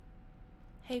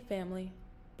Hey family,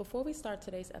 before we start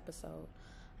today's episode,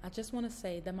 I just want to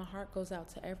say that my heart goes out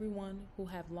to everyone who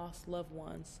have lost loved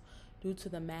ones due to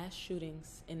the mass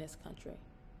shootings in this country.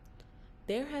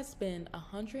 There has been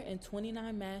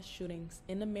 129 mass shootings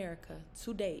in America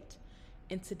to date,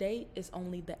 and today is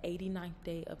only the 89th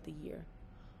day of the year.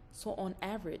 So on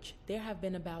average, there have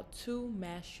been about 2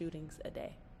 mass shootings a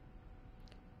day.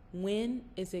 When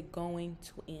is it going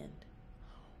to end?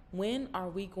 When are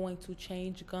we going to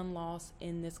change gun laws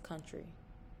in this country?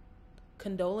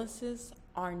 Condolences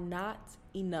are not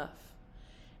enough.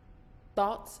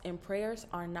 Thoughts and prayers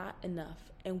are not enough.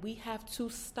 And we have to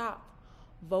stop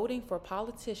voting for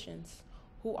politicians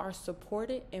who are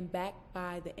supported and backed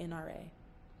by the NRA.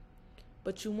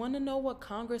 But you want to know what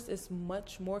Congress is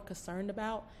much more concerned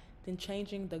about than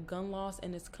changing the gun laws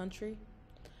in this country?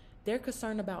 They're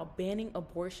concerned about banning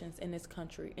abortions in this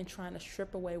country and trying to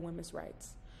strip away women's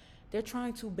rights. They're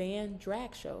trying to ban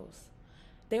drag shows.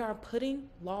 They are putting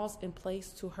laws in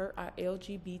place to hurt our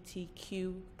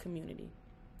LGBTQ community.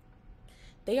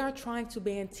 They are trying to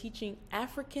ban teaching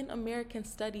African American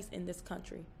studies in this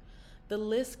country. The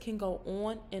list can go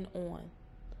on and on.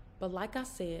 But like I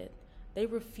said, they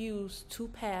refuse to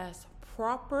pass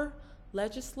proper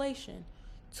legislation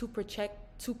to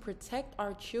protect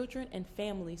our children and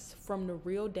families from the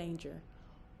real danger,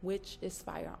 which is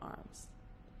firearms.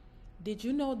 Did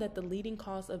you know that the leading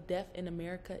cause of death in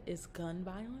America is gun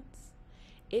violence?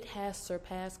 It has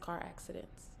surpassed car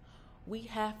accidents. We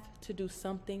have to do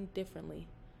something differently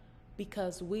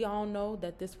because we all know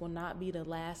that this will not be the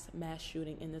last mass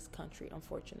shooting in this country,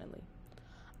 unfortunately.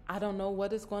 I don't know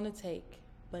what it's going to take,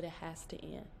 but it has to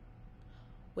end.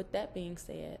 With that being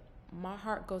said, my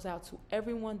heart goes out to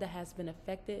everyone that has been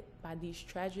affected by these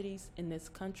tragedies in this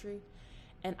country,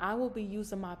 and I will be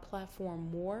using my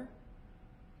platform more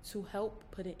to help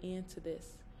put an end to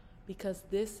this because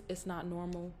this is not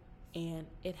normal and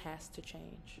it has to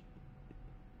change.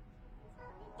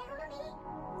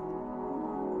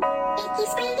 It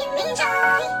keeps bringing me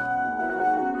joy.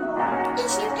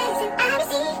 Each new blessing I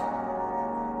receive.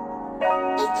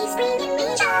 It keeps bringing me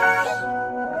joy.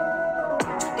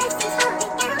 Blessings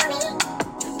falling down on me.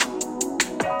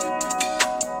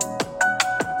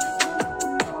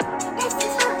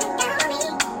 Blessings falling down on me.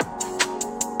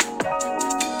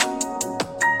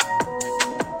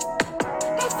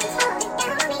 Blessings falling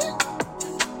down on me.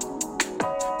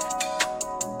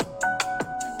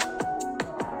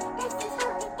 Blessings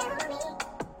falling down on me.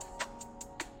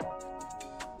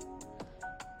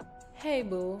 Hey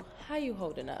boo, how you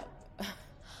holding up?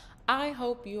 I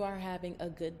hope you are having a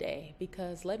good day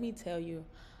because let me tell you,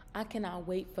 I cannot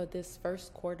wait for this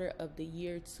first quarter of the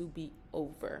year to be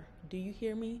over. Do you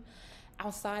hear me?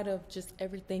 Outside of just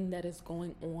everything that is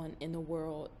going on in the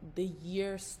world, the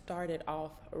year started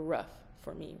off rough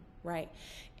for me, right?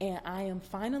 And I am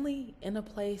finally in a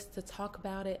place to talk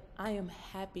about it. I am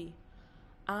happy.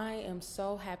 I am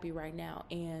so happy right now.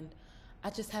 And I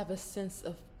just have a sense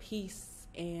of peace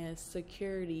and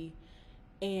security,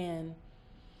 and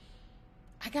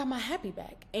I got my happy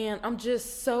back, and I'm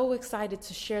just so excited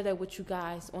to share that with you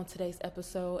guys on today's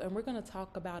episode, and we're going to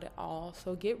talk about it all.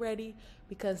 So get ready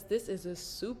because this is a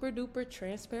super duper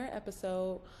transparent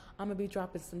episode. I'm going to be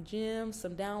dropping some gems,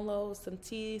 some downloads, some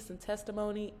tea, some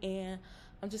testimony, and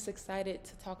I'm just excited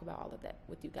to talk about all of that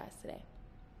with you guys today.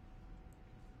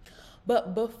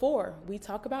 But before we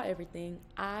talk about everything,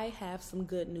 I have some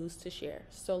good news to share.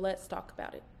 So let's talk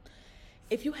about it.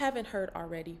 If you haven't heard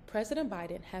already, President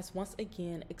Biden has once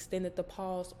again extended the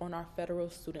pause on our federal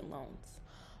student loans.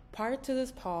 Prior to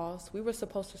this pause, we were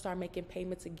supposed to start making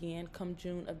payments again come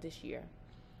June of this year.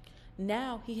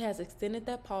 Now he has extended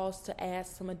that pause to add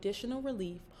some additional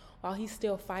relief while he's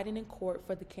still fighting in court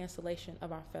for the cancellation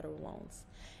of our federal loans.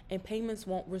 And payments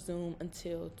won't resume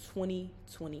until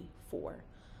 2024.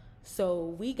 So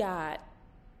we got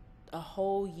a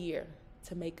whole year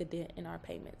to make a dent in our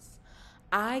payments.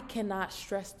 I cannot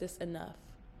stress this enough.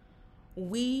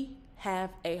 We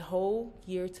have a whole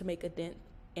year to make a dent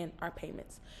in our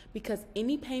payments because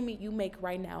any payment you make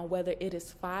right now, whether it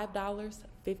is $5,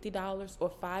 $50,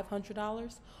 or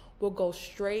 $500, will go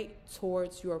straight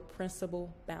towards your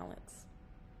principal balance.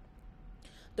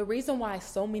 The reason why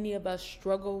so many of us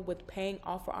struggle with paying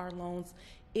off our loans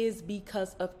is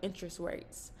because of interest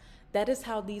rates. That is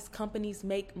how these companies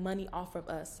make money off of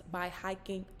us, by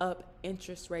hiking up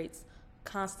interest rates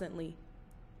constantly,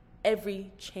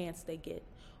 every chance they get.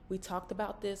 We talked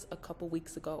about this a couple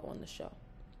weeks ago on the show.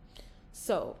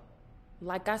 So,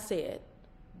 like I said,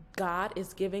 God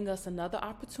is giving us another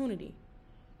opportunity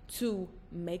to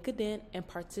make a dent and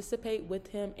participate with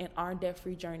Him in our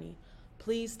debt-free journey.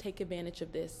 Please take advantage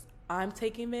of this. I'm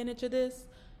taking advantage of this.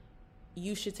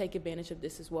 you should take advantage of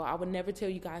this as well. I would never tell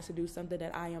you guys to do something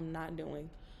that I am not doing.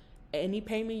 Any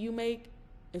payment you make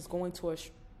is going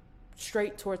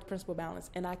straight towards principal balance,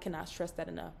 and I cannot stress that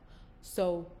enough.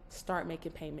 So start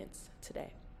making payments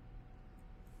today.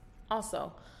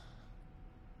 Also,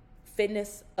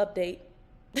 fitness update.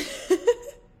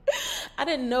 I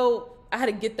didn't know I had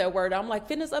to get that word. I'm like,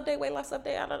 fitness update, weight loss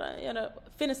update. I don't know,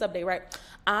 fitness update, right?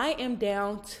 I am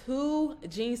down 2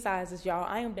 jean sizes, y'all.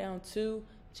 I am down 2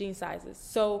 jean sizes.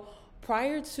 So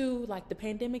prior to like the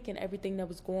pandemic and everything that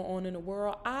was going on in the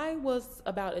world, I was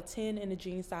about a 10 in the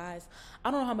jean size.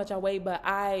 I don't know how much I weighed, but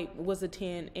I was a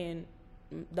 10 and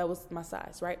that was my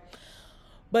size, right?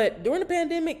 But during the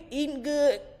pandemic, eating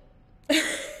good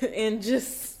and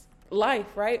just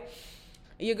life, right?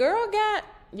 Your girl got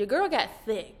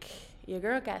thick. Your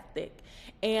girl got thick.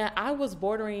 And I was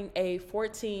bordering a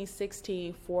 14,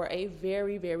 16 for a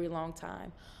very, very long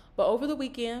time. But over the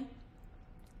weekend,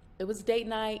 it was date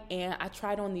night, and I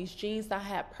tried on these jeans that I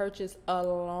had purchased a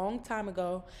long time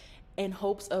ago in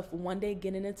hopes of one day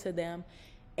getting into them.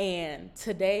 And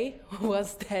today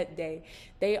was that day.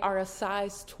 They are a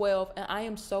size 12, and I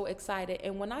am so excited.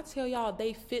 And when I tell y'all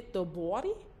they fit the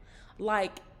body,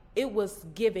 like it was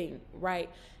giving, right?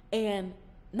 And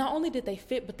not only did they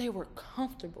fit, but they were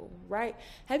comfortable, right?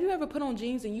 Have you ever put on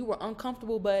jeans and you were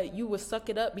uncomfortable, but you would suck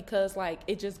it up because like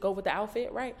it just go with the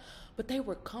outfit, right? But they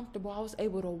were comfortable. I was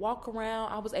able to walk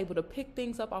around. I was able to pick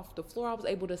things up off the floor. I was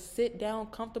able to sit down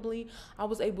comfortably. I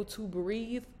was able to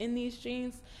breathe in these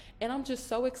jeans. And I'm just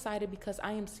so excited because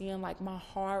I am seeing like my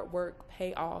hard work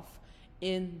pay off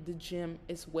in the gym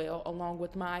as well, along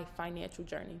with my financial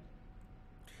journey.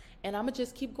 And I'm going to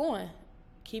just keep going.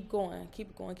 Keep going.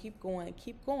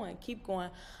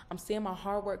 I'm seeing my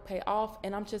hard work pay off,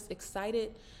 and I'm just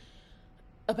excited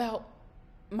about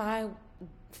my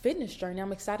fitness journey.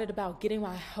 I'm excited about getting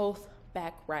my health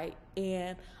back right,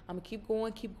 and I'm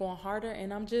gonna keep going harder,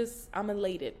 and I'm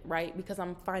elated, right? Because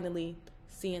I'm finally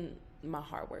seeing my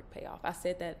hard work pay off. I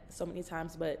said that so many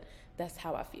times, but that's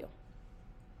how I feel.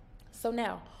 So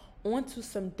now, on to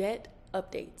some debt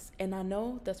updates, and I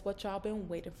know that's what y'all been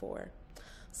waiting for.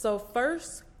 So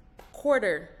first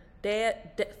quarter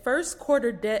debt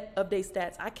update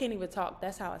stats. I can't even talk.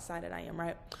 That's how excited I am,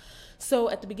 right? So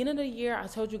at the beginning of the year, I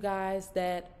told you guys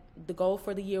that the goal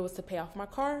for the year was to pay off my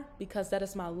car because that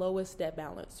is my lowest debt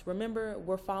balance. Remember,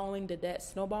 we're following the debt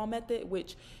snowball method,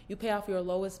 which you pay off your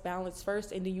lowest balance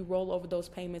first and then you roll over those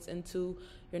payments into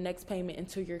your next payment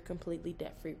until you're completely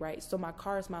debt free, right? So my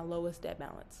car is my lowest debt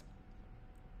balance.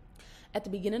 At the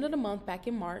beginning of the month, back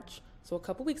in March, so a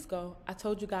couple weeks ago, I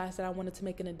told you guys that I wanted to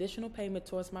make an additional payment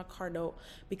towards my car note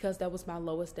because that was my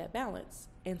lowest debt balance.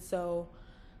 And so,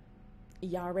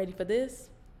 y'all ready for this?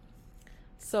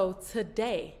 So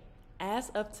today, as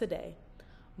of today,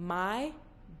 my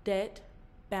debt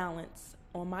balance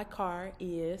on my car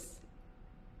is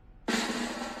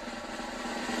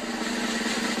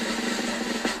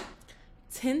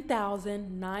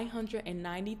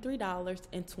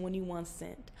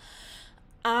 $10,993.21.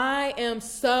 I am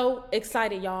so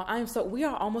excited, y'all. We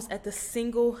are almost at the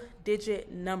single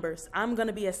digit numbers. I'm going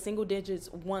to be at single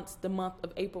digits once the month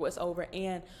of April is over.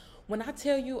 And when I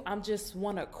tell you, I'm just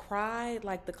want to cry,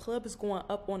 like the club is going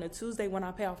up on a Tuesday when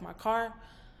I pay off my car.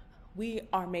 We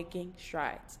are making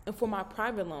strides. And for my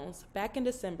private loans, back in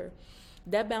December,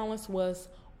 that balance was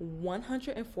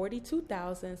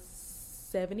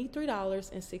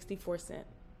 $142,073.64.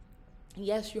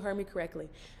 Yes, you heard me correctly.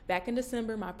 Back in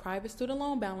December, my private student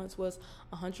loan balance was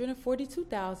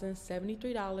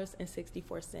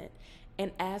 $142,073.64.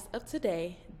 And as of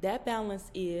today, that balance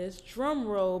is, drum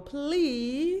roll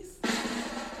please,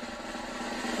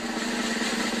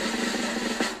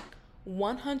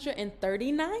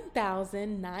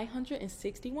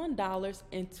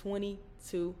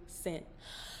 $139,961.22.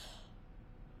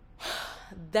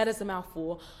 That is a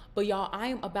mouthful, but y'all, I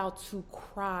am about to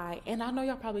cry. And I know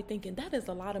y'all probably thinking that is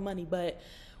a lot of money, but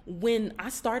when I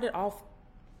started off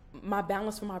my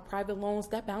balance for my private loans,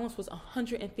 that balance was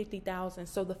 $150,000.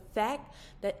 So the fact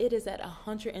that it is at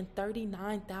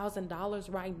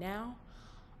 $139,000 right now,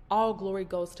 all glory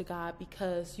goes to God.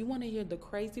 Because you want to hear the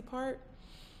crazy part?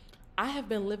 I have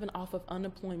been living off of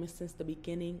unemployment since the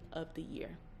beginning of the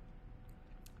year.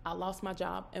 I lost my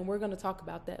job, and we're going to talk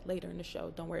about that later in the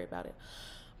show. Don't worry about it.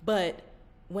 But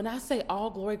when I say all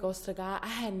glory goes to God, I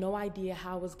had no idea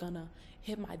how I was going to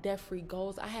hit my debt-free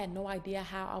goals. I had no idea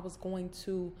how I was going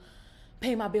to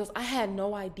pay my bills. I had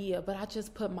no idea, but I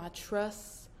just put my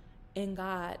trust in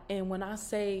God. And when I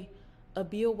say a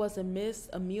bill wasn't missed,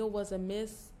 a meal wasn't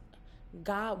missed,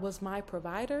 God was my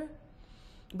provider.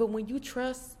 But when you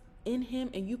trust in him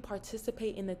and you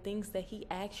participate in the things that he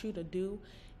asks you to do,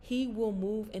 he will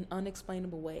move in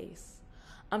unexplainable ways.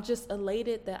 I'm just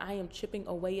elated that I am chipping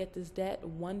away at this debt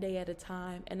one day at a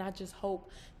time, and I just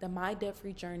hope that my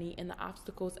debt-free journey and the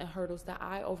obstacles and hurdles that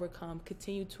I overcome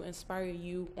continue to inspire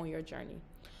you on your journey.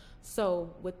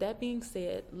 So with that being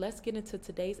said, let's get into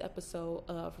today's episode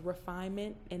of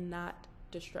Refinement and Not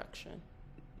Destruction.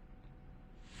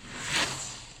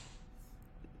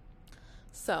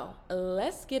 So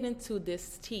let's get into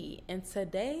this tea. And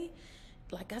today,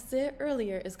 like I said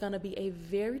earlier, is going to be a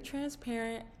very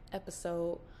transparent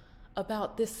episode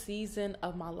about this season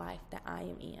of my life that I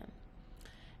am in.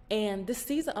 And this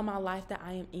season of my life that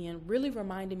I am in really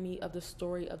reminded me of the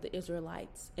story of the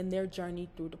Israelites and their journey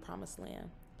through the Promised Land.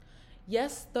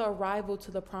 Yes, the arrival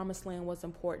to the Promised Land was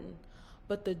important,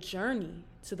 but the journey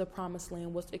to the Promised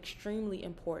Land was extremely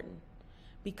important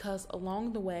because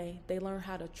along the way, they learned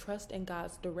how to trust in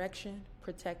God's direction,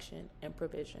 protection, and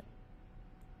provision.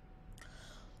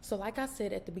 So like I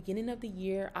said, at the beginning of the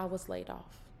year, I was laid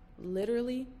off.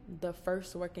 Literally the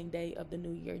first working day of the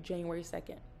new year, January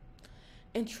 2nd.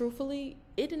 And truthfully,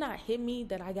 it did not hit me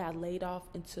that I got laid off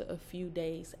until a few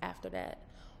days after that,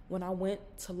 when I went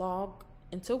to log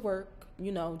into work,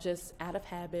 just out of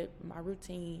habit, my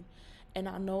routine, and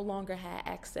I no longer had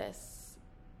access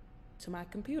to my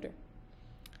computer.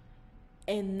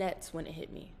 And that's when it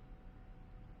hit me.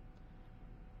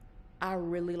 I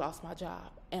really lost my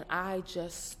job, and I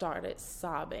just started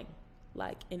sobbing,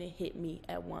 and it hit me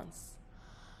at once.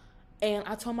 And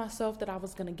I told myself that I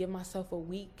was going to give myself a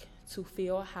week to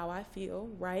feel how I feel,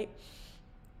 right?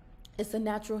 It's a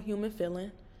natural human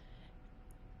feeling,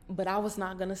 but I was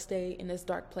not going to stay in this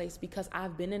dark place because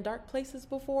I've been in dark places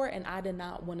before and I did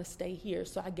not want to stay here.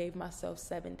 So I gave myself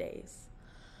 7 days.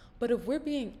 But if we're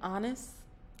being honest,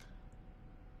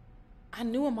 I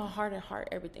knew in my heart and heart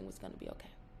everything was going to be okay.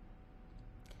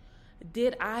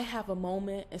 Did I have a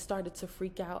moment and started to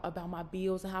freak out about my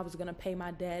bills and how I was going to pay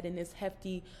my dad and this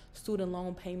hefty student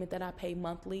loan payment that I pay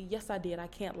monthly? Yes, I did. I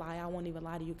can't lie. I won't even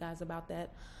lie to you guys about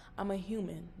that. I'm a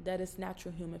human. That is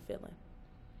natural human feeling.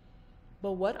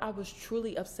 But what I was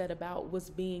truly upset about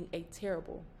was being a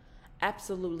terrible,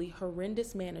 absolutely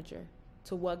horrendous manager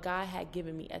to what God had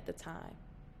given me at the time.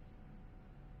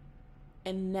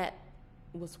 And that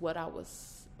was what I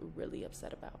was really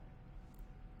upset about.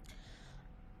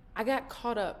 I got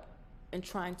caught up in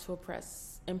trying to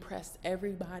impress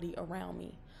everybody around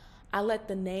me. I let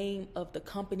the name of the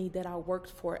company that I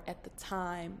worked for at the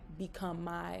time become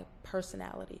my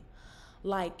personality.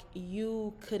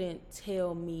 You couldn't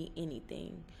tell me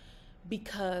anything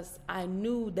because I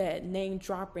knew that name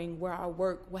dropping where I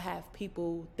work would have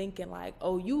people thinking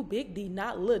oh, you big D,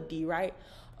 not little D, right?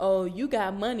 Oh, you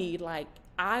got money.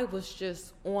 I was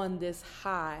just on this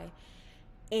high,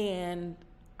 and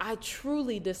I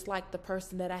truly disliked the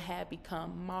person that I had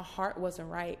become. My heart wasn't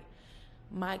right.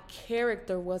 My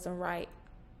character wasn't right.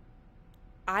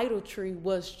 Idolatry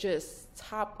was just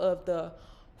top of the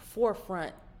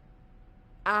forefront.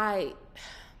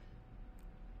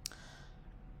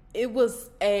 It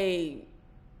was a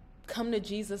come to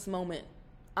Jesus moment,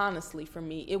 honestly, for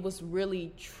me. It was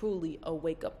really, truly a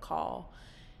wake-up call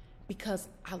because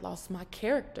I lost my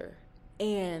character.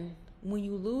 And when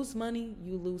you lose money,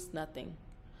 you lose nothing.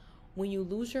 When you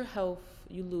lose your health,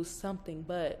 you lose something,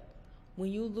 but when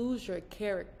you lose your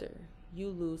character, you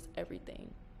lose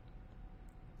everything.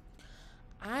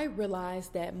 I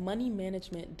realized that money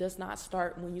management does not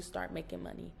start when you start making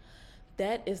money.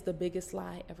 That is the biggest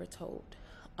lie ever told.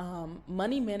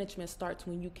 Money management starts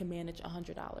when you can manage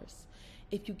 $100.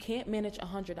 If you can't manage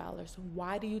 $100,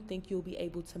 why do you think you'll be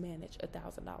able to manage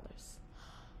 $1,000,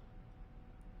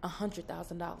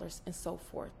 $100,000, and so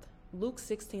forth? Luke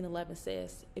 16:11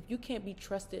 says, if you can't be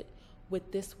trusted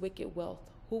with this wicked wealth,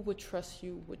 who would trust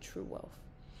you with true wealth?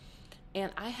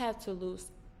 And I had to lose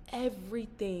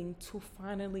everything to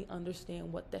finally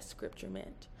understand what that scripture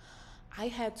meant. I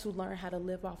had to learn how to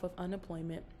live off of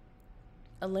unemployment,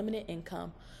 a limited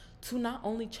income, to not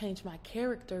only change my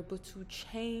character, but to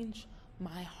change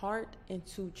my heart and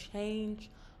to change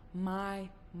my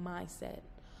mindset.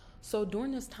 So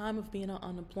during this time of being on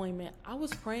unemployment, I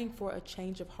was praying for a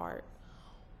change of heart.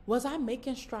 Was I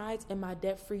making strides in my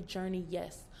debt-free journey?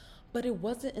 Yes. But it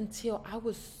wasn't until I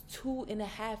was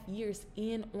 2.5 years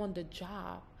in on the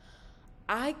job.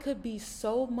 I could be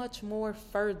so much more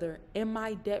further in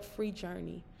my debt-free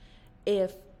journey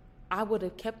if I would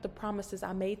have kept the promises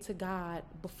I made to God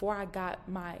before I got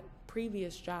my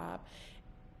previous job.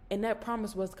 And that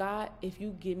promise was, God, if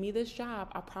you give me this job,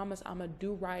 I promise I'm going to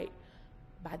do right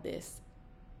by this.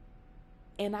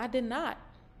 And I did not.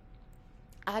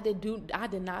 I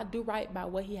did not do right by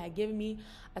what he had given me.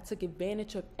 I took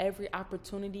advantage of every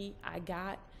opportunity I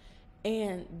got.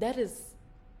 And that is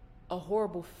a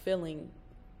horrible feeling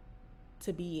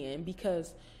to be in,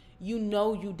 because you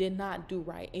know you did not do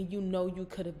right and you know you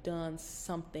could have done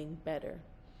something better.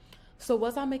 So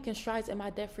was I making strides in my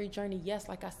debt-free journey? Yes,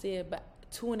 like I said, but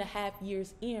 2.5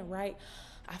 years in, right?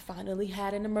 I finally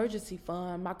had an emergency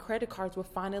fund. My credit cards were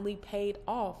finally paid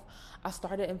off. I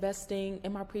started investing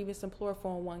in my previous employer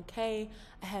 401k.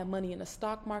 I had money in the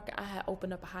stock market. I had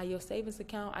opened up a high yield savings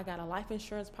account. I got a life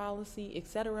insurance policy,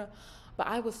 etc. But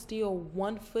I was still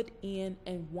 1 foot in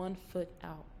and 1 foot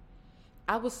out.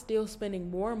 I was still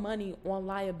spending more money on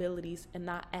liabilities and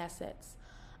not assets.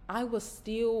 I was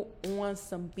still on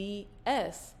some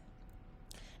BS.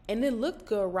 And it looked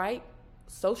good, right?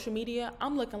 Social media,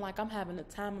 I'm looking like I'm having the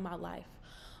time of my life.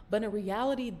 But in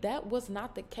reality, that was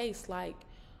not the case. Like,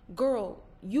 girl,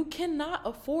 you cannot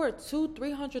afford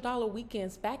 $200-300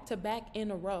 weekends back to back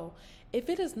in a row. If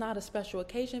it is not a special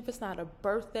occasion, if it's not a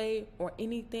birthday or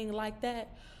anything like that,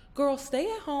 girl, stay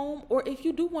at home. Or if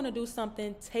you do want to do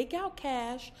something, take out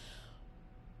cash.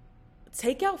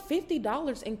 Take out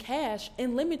 $50 in cash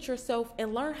and limit yourself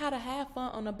and learn how to have fun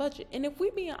on a budget. And if we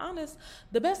being honest,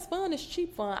 the best fun is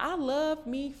cheap fun. I love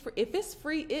me. If it's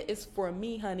free, it is for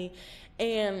me, honey.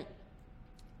 And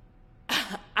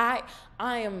I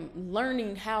am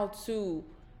learning how to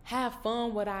have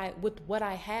fun with what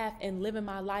I have and living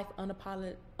my life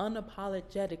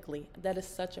unapologetically. That is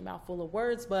such a mouthful of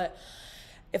words, but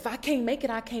if I can't make it,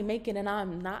 I can't make it, and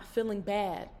I'm not feeling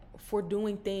bad for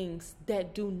doing things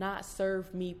that do not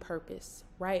serve me purpose,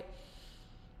 right?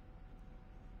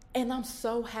 And I'm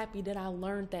so happy that I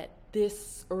learned that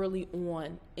this early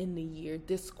on in the year,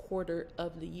 this quarter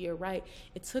of the year, right?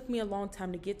 It took me a long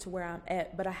time to get to where I'm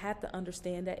at, but I had to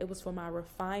understand that it was for my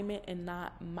refinement and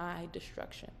not my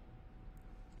destruction.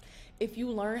 If you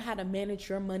learn how to manage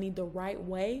your money the right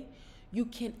way, you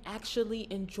can actually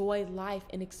enjoy life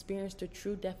and experience the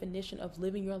true definition of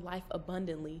living your life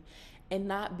abundantly and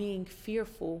not being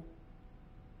fearful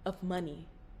of money.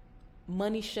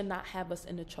 Money should not have us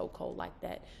in a chokehold like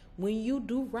that. When you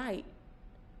do right,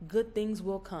 good things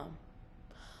will come.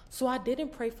 So I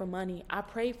didn't pray for money. I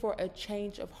prayed for a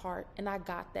change of heart, and I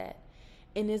got that.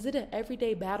 And is it an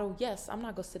everyday battle? Yes, I'm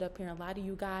not going to sit up here and lie to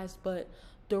you guys, but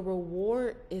the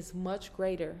reward is much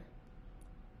greater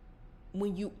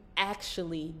when you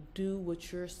actually do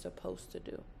what you're supposed to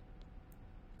do.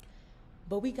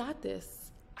 But we got this.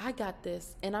 I got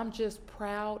this, and I'm just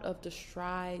proud of the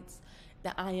strides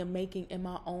that I am making in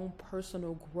my own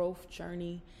personal growth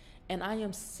journey, and I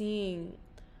am seeing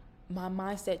my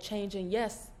mindset changing.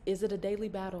 Yes, is it a daily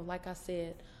battle, like I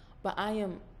said, but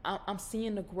I'm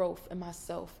seeing the growth in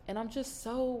myself, and I'm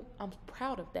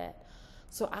proud of that.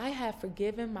 So I have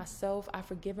forgiven myself. I've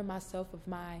forgiven myself of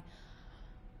my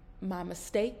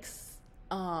mistakes,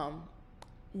 no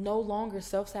longer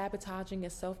self-sabotaging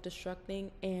and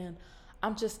self-destructing, and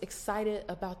I'm just excited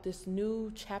about this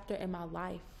new chapter in my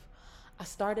life. I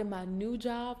started my new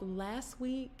job last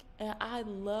week, and I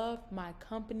love my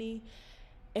company.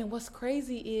 And what's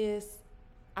crazy is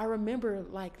I remember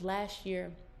like last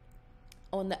year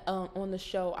on the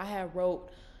show, I had wrote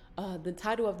the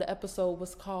title of the episode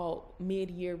was called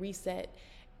Mid-Year Reset,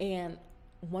 and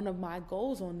one of my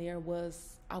goals on there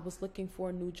was I was looking for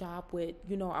a new job with,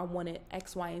 I wanted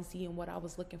X, Y, and Z and what I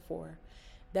was looking for.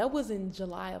 That was in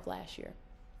July of last year.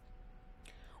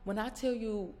 When I tell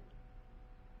you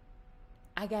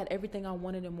I got everything I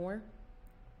wanted and more,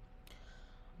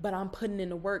 but I'm putting in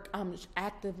the work, I'm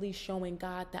actively showing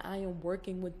God that I am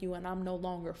working with you and I'm no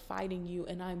longer fighting you,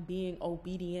 and I'm being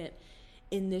obedient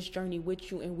in this journey with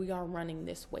you, and we are running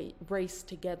this race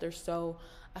together. So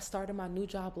I started my new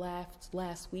job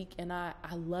last week, and I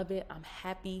love it. I'm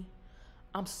happy.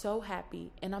 I'm so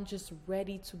happy, and I'm just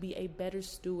ready to be a better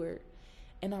steward,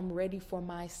 and I'm ready for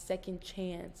my second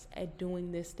chance at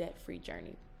doing this debt-free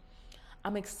journey.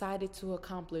 I'm excited to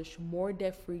accomplish more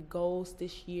debt-free goals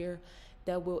this year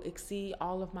that will exceed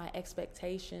all of my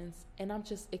expectations, and I'm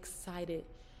just excited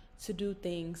to do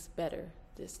things better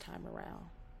this time around.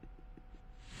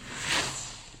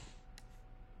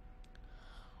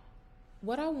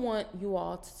 What I want you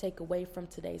all to take away from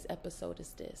today's episode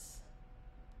is this.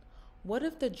 What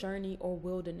if the journey or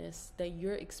wilderness that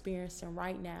you're experiencing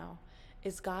right now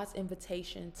is God's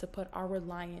invitation to put our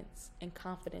reliance and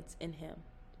confidence in Him?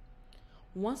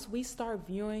 Once we start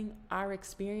viewing our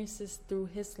experiences through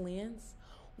His lens,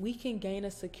 we can gain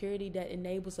a security that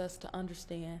enables us to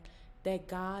understand that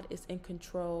God is in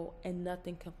control and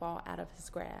nothing can fall out of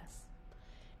His grasp.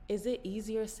 Is it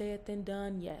easier said than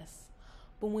done? Yes.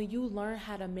 But when you learn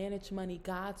how to manage money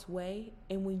God's way,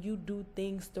 and when you do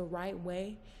things the right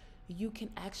way, you can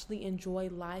actually enjoy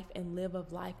life and live a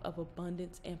life of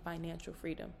abundance and financial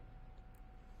freedom.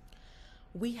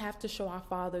 We have to show our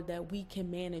Father that we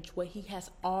can manage what He has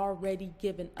already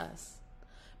given us.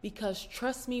 Because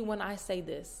trust me when I say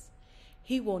this,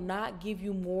 He will not give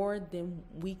you more than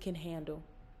we can handle.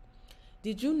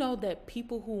 Did you know that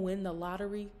people who win the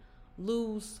lottery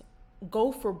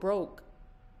go for broke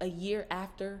a year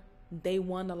after they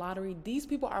won the lottery? These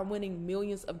people are winning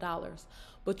millions of dollars.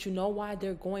 But you know why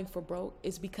they're going for broke?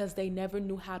 It's because they never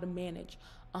knew how to manage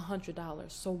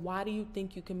 $100. So why do you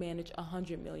think you can manage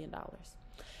 $100 million?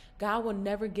 God will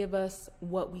never give us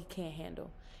what we can't handle.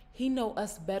 He knows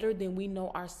us better than we know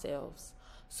ourselves.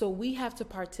 So we have to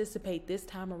participate this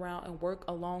time around and work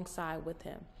alongside with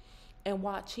Him. And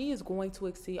watch, He is going to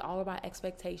exceed all of our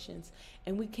expectations.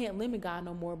 And we can't limit God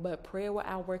no more, but prayer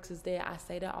without works is dead. I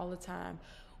say that all the time.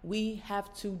 We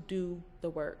have to do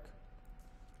the work.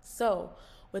 So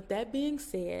with that being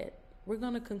said, we're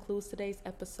going to conclude today's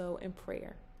episode in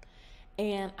prayer.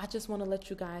 And I just want to let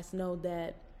you guys know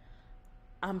that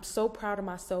I'm so proud of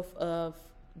myself of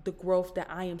the growth that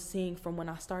I am seeing from when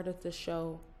I started the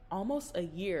show almost a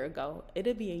year ago.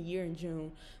 It'll be a year in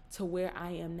June to where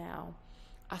I am now.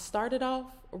 I started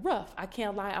off rough. I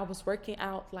can't lie. I was working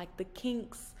out like the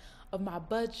kinks of my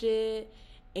budget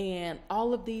and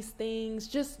all of these things,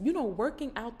 just,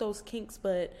 working out those kinks,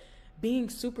 but being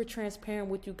super transparent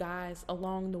with you guys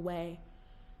along the way.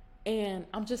 And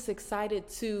I'm just excited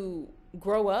to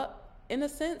grow up in a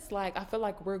sense. Like, I feel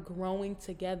like we're growing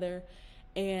together.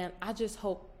 And I just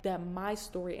hope that my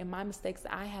story and my mistakes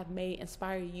that I have made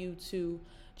inspire you to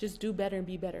just do better and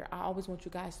be better. I always want you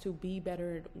guys to be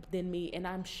better than me. And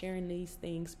I'm sharing these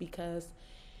things because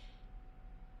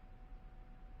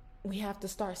we have to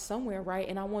start somewhere, right?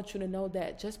 And I want you to know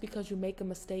that just because you make a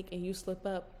mistake and you slip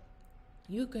up,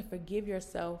 you can forgive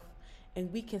yourself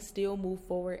and we can still move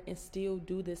forward and still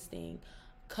do this thing.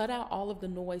 Cut out all of the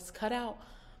noise. Cut out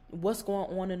what's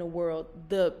going on in the world.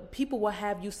 The people will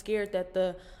have you scared that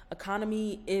the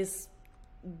economy is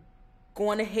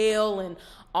going to hell and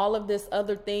all of this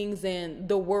other things and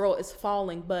the world is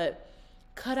falling. But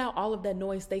cut out all of that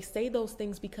noise. They say those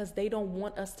things because they don't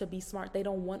want us to be smart. They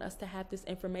don't want us to have this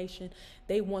information.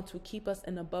 They want to keep us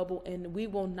in a bubble, and we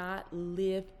will not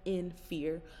live in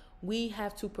fear. We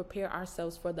have to prepare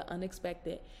ourselves for the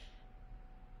unexpected,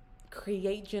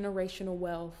 create generational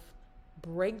wealth,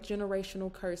 break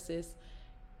generational curses,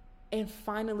 and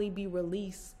finally be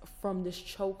released from this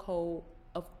chokehold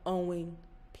of owing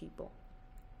people.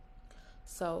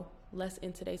 So let's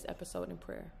end today's episode in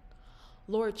prayer.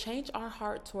 Lord, change our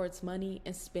heart towards money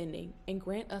and spending and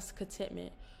grant us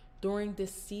contentment during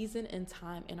this season and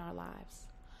time in our lives.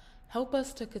 Help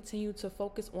us to continue to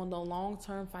focus on the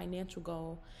long-term financial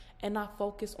goal and not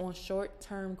focus on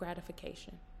short-term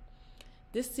gratification.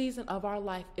 This season of our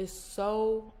life is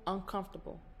so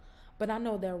uncomfortable, but I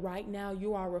know that right now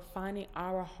you are refining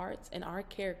our hearts and our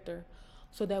character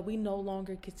so that we no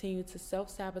longer continue to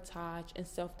self-sabotage and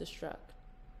self-destruct.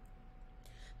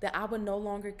 That I would no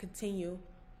longer continue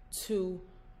to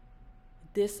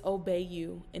disobey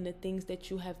you in the things that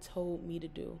you have told me to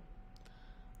do.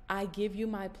 I give you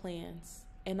my plans,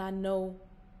 and I know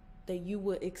that you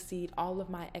will exceed all of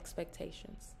my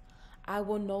expectations. I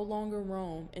will no longer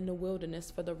roam in the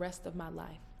wilderness for the rest of my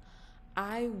life.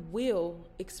 I will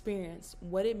experience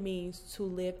what it means to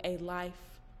live a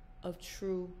life of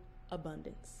true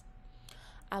abundance.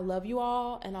 I love you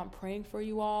all, and I'm praying for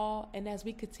you all. And as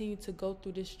we continue to go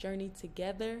through this journey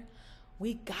together,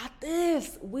 we got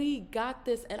this. We got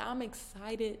this. And I'm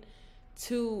excited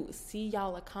to see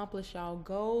y'all accomplish y'all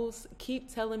goals.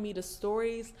 Keep telling me the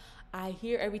stories. I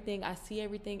hear everything. I see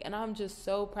everything. And I'm just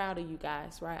so proud of you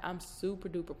guys, right? I'm super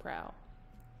duper proud.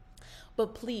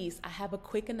 But please, I have a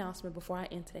quick announcement before I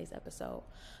end today's episode.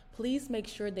 Please make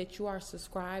sure that you are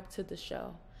subscribed to the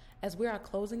show. As we are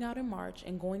closing out in March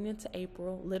and going into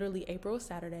April, literally April is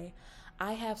Saturday,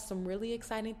 I have some really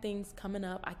exciting things coming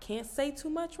up. I can't say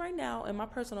too much right now in my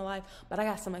personal life, but I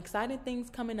got some exciting things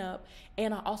coming up.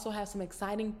 And I also have some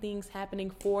exciting things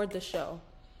happening for the show.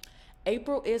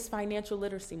 April is Financial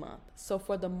Literacy Month. So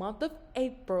for the month of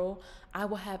April, I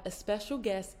will have a special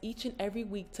guest each and every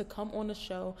week to come on the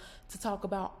show to talk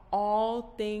about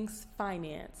all things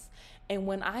finance. And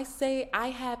when I say I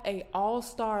have a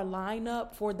all-star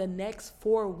lineup for the next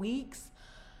 4 weeks,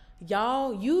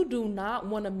 y'all, you do not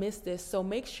want to miss this. So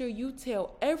make sure you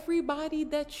tell everybody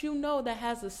that you know that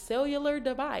has a cellular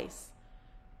device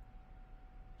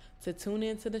to tune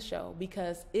into the show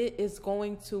because it is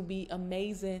going to be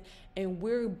amazing and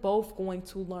we're both going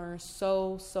to learn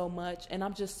so much. And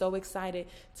I'm just so excited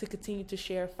to continue to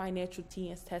share Financial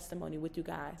Tian's testimony with you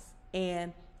guys.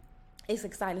 And it's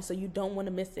exciting, so you don't want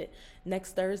to miss it.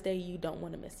 Next Thursday, you don't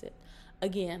want to miss it.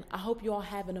 Again, I hope you all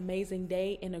have an amazing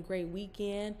day and a great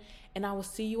weekend. And I will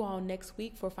see you all next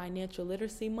week for Financial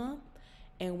Literacy Month.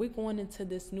 And we're going into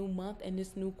this new month and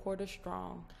this new quarter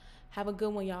strong. Have a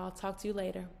good one, y'all. Talk to you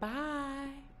later. Bye.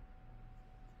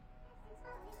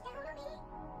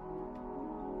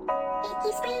 It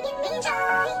keeps bringing me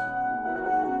joy.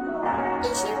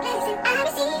 Each new blessing I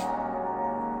receive.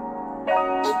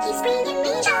 It keeps bringing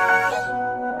me joy.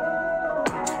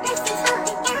 Blessings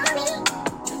falling down on me.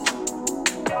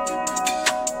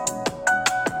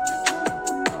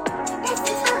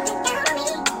 Blessings falling down on me.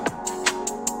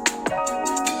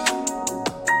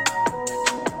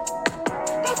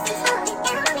 Blessings falling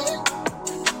down on me.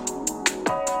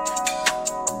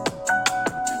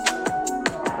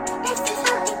 Blessings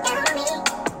falling down on me.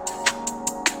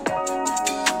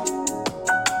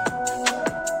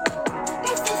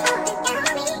 Blessings falling down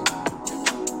on me.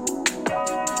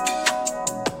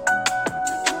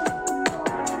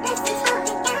 Blessings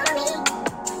falling down on me.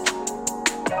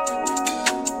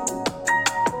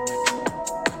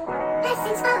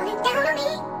 Blessings falling down on me.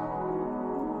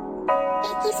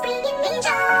 It keeps bringing me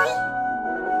joy.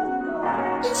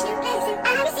 Each new blessing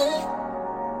I receive.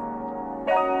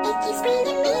 It keeps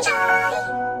bringing me joy.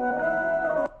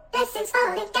 Blessings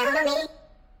falling down on me.